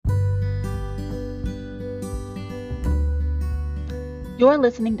You're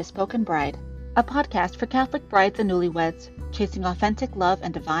listening to Spoken Bride, a podcast for Catholic brides and newlyweds chasing authentic love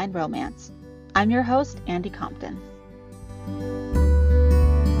and divine romance. I'm your host, Andy Compton.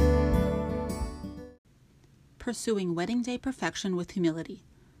 Pursuing Wedding Day Perfection with Humility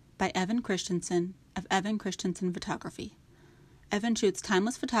by Evan Christensen of Evan Christensen Photography. Evan shoots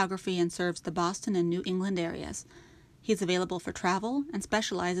timeless photography and serves the Boston and New England areas. He's available for travel and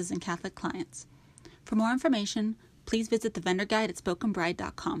specializes in Catholic clients. For more information, please visit the vendor guide at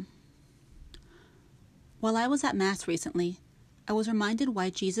spokenbride.com. While I was at Mass recently, I was reminded why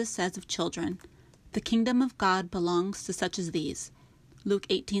Jesus says of children, "The kingdom of God belongs to such as these." Luke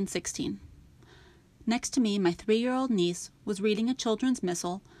 18:16. Next to me, my 3-year-old niece was reading a children's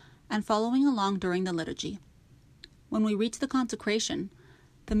missal and following along during the liturgy. When we reached the consecration,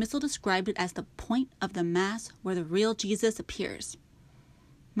 the missal described it as the point of the Mass where the real Jesus appears.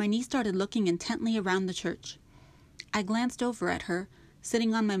 My niece started looking intently around the church. I glanced over at her,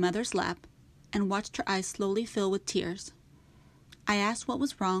 sitting on my mother's lap, and watched her eyes slowly fill with tears. I asked what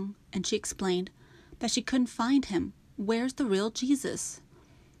was wrong, and she explained that she couldn't find him. Where's the real Jesus?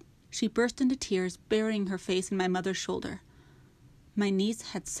 She burst into tears, burying her face in my mother's shoulder. My niece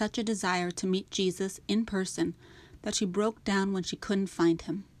had such a desire to meet Jesus in person that she broke down when she couldn't find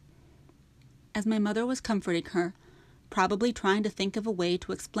him. As my mother was comforting her, probably trying to think of a way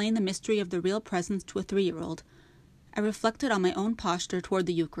to explain the mystery of the real presence to a 3-year-old, I reflected on my own posture toward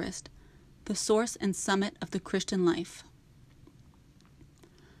the Eucharist, the source and summit of the Christian life.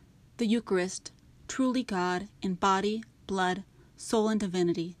 The Eucharist, truly God in body, blood, soul, and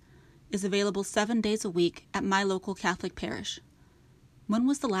divinity, is available 7 days a week at my local Catholic parish. When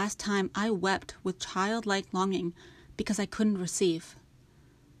was the last time I wept with childlike longing because I couldn't receive?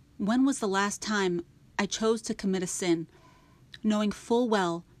 When was the last time I chose to commit a sin, knowing full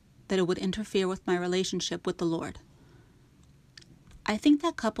well that it would interfere with my relationship with the Lord? I think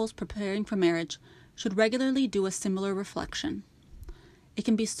that couples preparing for marriage should regularly do a similar reflection. It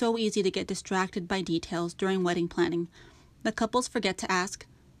can be so easy to get distracted by details during wedding planning that couples forget to ask,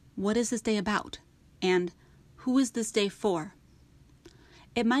 "What is this day about?" and "Who is this day for?"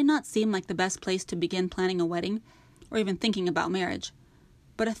 It might not seem like the best place to begin planning a wedding or even thinking about marriage,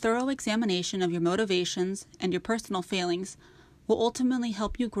 but a thorough examination of your motivations and your personal failings will ultimately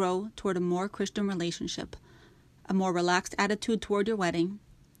help you grow toward a more Christian relationship, a more relaxed attitude toward your wedding,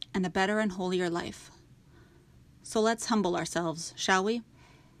 and a better and holier life. So let's humble ourselves, shall we?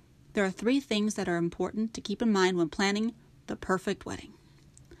 There are 3 things that are important to keep in mind when planning the perfect wedding.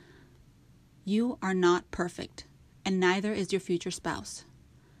 You are not perfect, and neither is your future spouse.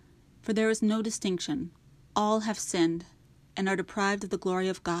 For there is no distinction. All have sinned and are deprived of the glory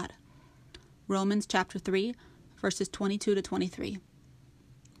of God. Romans chapter 3, verses 22 to 23.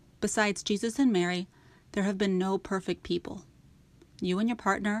 Besides Jesus and Mary, there have been no perfect people. You and your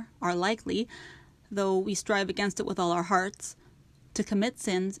partner are likely, though we strive against it with all our hearts, to commit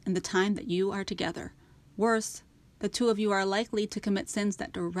sins in the time that you are together. Worse, the 2 of you are likely to commit sins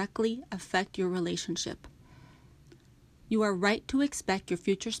that directly affect your relationship. You are right to expect your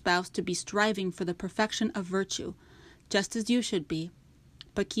future spouse to be striving for the perfection of virtue, just as you should be,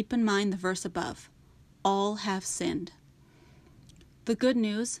 but keep in mind the verse above. All have sinned. The good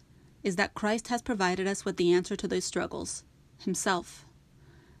news is that Christ has provided us with the answer to those struggles, himself.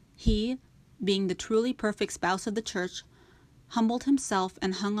 He, being the truly perfect spouse of the church, humbled himself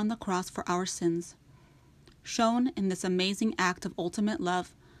and hung on the cross for our sins. Shown in this amazing act of ultimate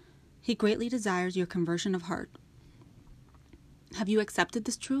love, he greatly desires your conversion of heart. Have you accepted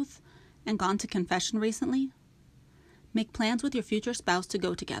this truth and gone to confession recently? Make plans with your future spouse to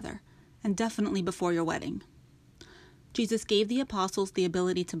go together, and definitely before your wedding. Jesus gave the apostles the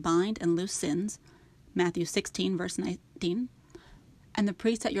ability to bind and loose sins, Matthew 16, verse 19, and the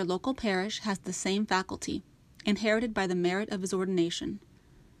priest at your local parish has the same faculty, inherited by the merit of his ordination.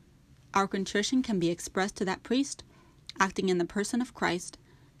 Our contrition can be expressed to that priest, acting in the person of Christ,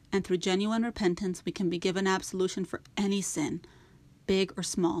 and through genuine repentance we can be given absolution for any sin, big or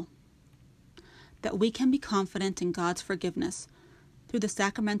small. That we can be confident in God's forgiveness through the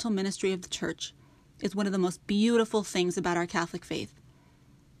sacramental ministry of the Church is one of the most beautiful things about our Catholic faith.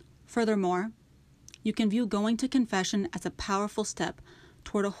 Furthermore, you can view going to confession as a powerful step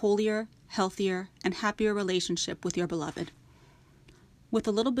toward a holier, healthier, and happier relationship with your beloved. With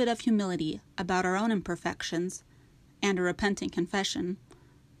a little bit of humility about our own imperfections and a repentant confession,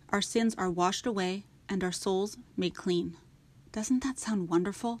 our sins are washed away and our souls made clean. Doesn't that sound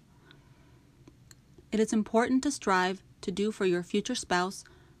wonderful? It is important to strive to do for your future spouse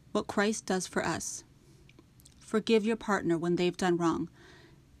what Christ does for us. Forgive your partner when they've done wrong,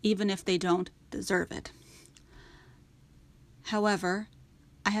 even if they don't deserve it. However,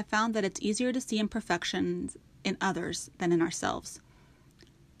 I have found that it's easier to see imperfections in others than in ourselves.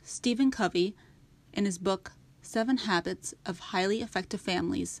 Stephen Covey, in his book 7 Habits of Highly Effective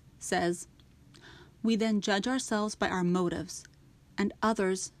Families, says, "We then judge ourselves by our motives and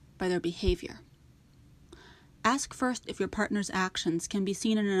others by their behavior." Ask first if your partner's actions can be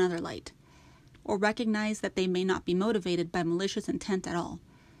seen in another light, or recognize that they may not be motivated by malicious intent at all.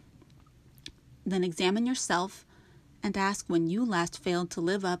 Then examine yourself and ask when you last failed to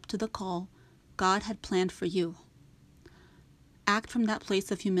live up to the call God had planned for you. Act from that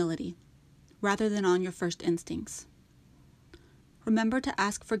place of humility, rather than on your first instincts. Remember to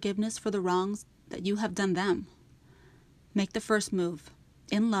ask forgiveness for the wrongs that you have done them. Make the first move,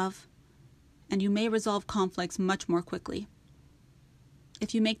 in love, and you may resolve conflicts much more quickly.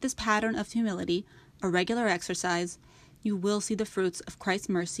 If you make this pattern of humility a regular exercise, you will see the fruits of Christ's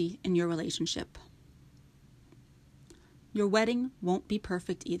mercy in your relationship. Your wedding won't be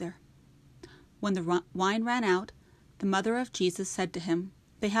perfect either. When the wine ran out, the mother of Jesus said to him,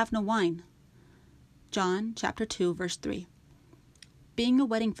 "They have no wine." John chapter 2, verse 3. Being a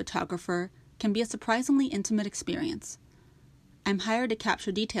wedding photographer can be a surprisingly intimate experience. I'm hired to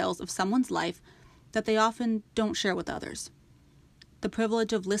capture details of someone's life that they often don't share with others. The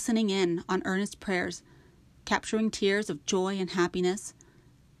privilege of listening in on earnest prayers, capturing tears of joy and happiness,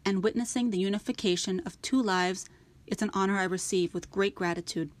 and witnessing the unification of 2 lives is an honor I receive with great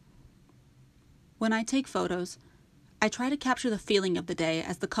gratitude. When I take photos, I try to capture the feeling of the day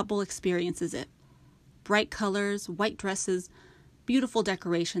as the couple experiences it. Bright colors, white dresses, beautiful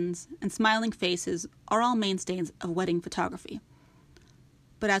decorations, and smiling faces are all mainstays of wedding photography.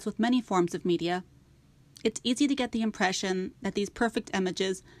 But as with many forms of media, it's easy to get the impression that these perfect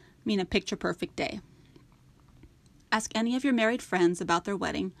images mean a picture-perfect day. Ask any of your married friends about their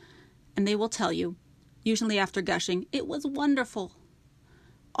wedding, and they will tell you, usually after gushing, "It was wonderful,"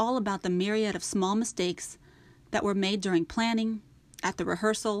 all about the myriad of small mistakes that were made during planning, at the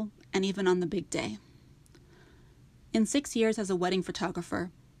rehearsal, and even on the big day. In 6 years as a wedding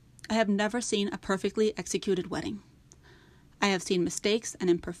photographer, I have never seen a perfectly executed wedding. I have seen mistakes and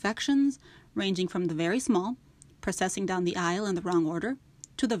imperfections ranging from the very small, processing down the aisle in the wrong order,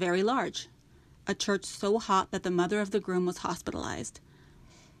 to the very large, a church so hot that the mother of the groom was hospitalized.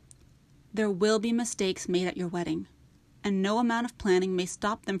 There will be mistakes made at your wedding, and no amount of planning may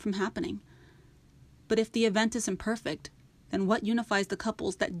stop them from happening. But if the event is imperfect, then what unifies the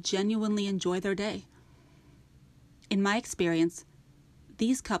couples that genuinely enjoy their day? In my experience,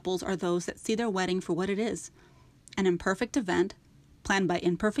 these couples are those that see their wedding for what it is, an imperfect event planned by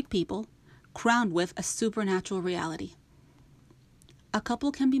imperfect people, crowned with a supernatural reality. A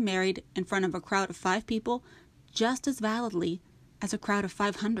couple can be married in front of a crowd of 5 people just as validly as a crowd of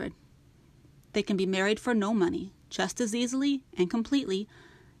 500. They can be married for no money just as easily and completely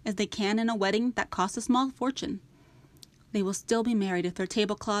as they can in a wedding that costs a small fortune. They will still be married if their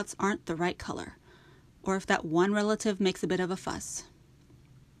tablecloths aren't the right color, or if that one relative makes a bit of a fuss.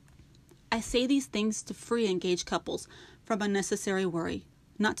 I say these things to free engaged couples from unnecessary worry,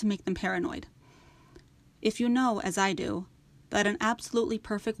 not to make them paranoid. If you know, as I do, that an absolutely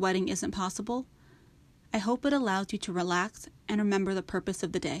perfect wedding isn't possible, I hope it allows you to relax and remember the purpose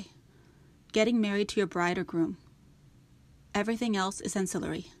of the day: getting married to your bride or groom. Everything else is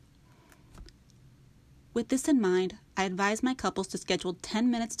ancillary. With this in mind, I advise my couples to schedule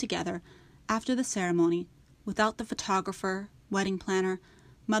 10 minutes together after the ceremony without the photographer, wedding planner,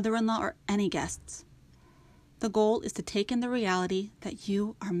 mother-in-law, or any guests. The goal is to take in the reality that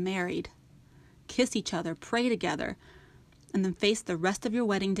you are married. Kiss each other, pray together, and then face the rest of your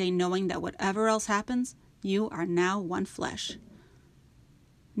wedding day knowing that whatever else happens, you are now one flesh.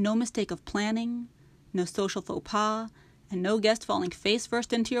 No mistake of planning, no social faux pas, and no guest falling face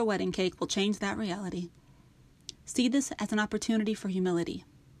first into your wedding cake will change that reality. See this as an opportunity for humility.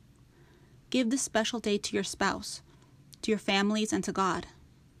 Give this special day to your spouse, to your families, and to God.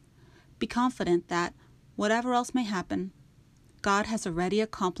 Be confident that, whatever else may happen, God has already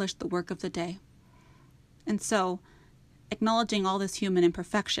accomplished the work of the day. And so, acknowledging all this human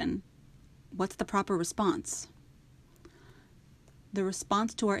imperfection, what's the proper response? The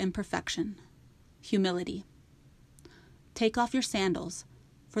response to our imperfection: humility. Take off your sandals,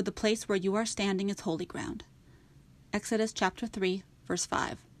 for the place where you are standing is holy ground. Exodus chapter 3, verse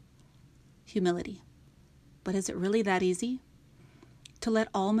 5. Humility. But is it really that easy? To let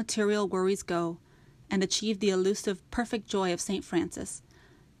all material worries go and achieve the elusive perfect joy of St. Francis?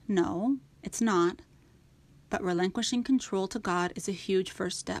 No, it's not. But relinquishing control to God is a huge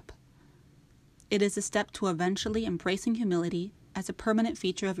first step. It is a step to eventually embracing humility as a permanent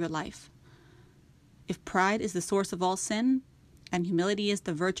feature of your life. If pride is the source of all sin, and humility is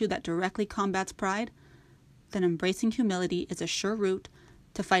the virtue that directly combats pride, then embracing humility is a sure route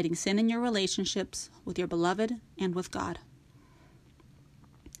to fighting sin in your relationships with your beloved and with God.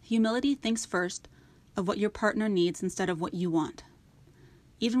 Humility thinks first of what your partner needs instead of what you want.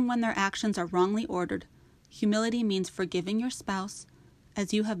 Even when their actions are wrongly ordered, humility means forgiving your spouse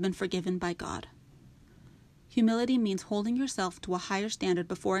as you have been forgiven by God. Humility means holding yourself to a higher standard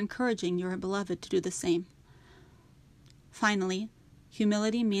before encouraging your beloved to do the same. Finally,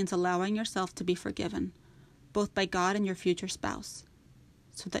 humility means allowing yourself to be forgiven, both by God and your future spouse,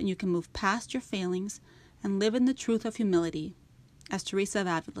 so that you can move past your failings and live in the truth of humility, as Teresa of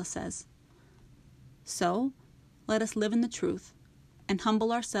Avila says. So, let us live in the truth and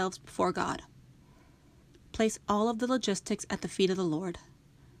humble ourselves before God. Place all of the logistics at the feet of the Lord.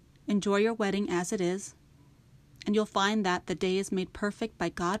 Enjoy your wedding as it is, and you'll find that the day is made perfect by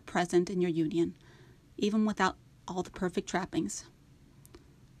God present in your union, even without all the perfect trappings.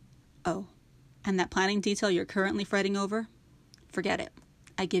 Oh, and that planning detail you're currently fretting over? Forget it.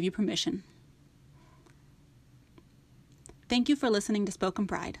 I give you permission. Thank you for listening to Spoken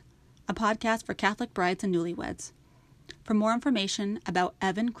Bride, a podcast for Catholic brides and newlyweds. For more information about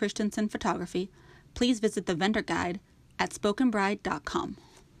Evan Christensen Photography, please visit the vendor guide at spokenbride.com.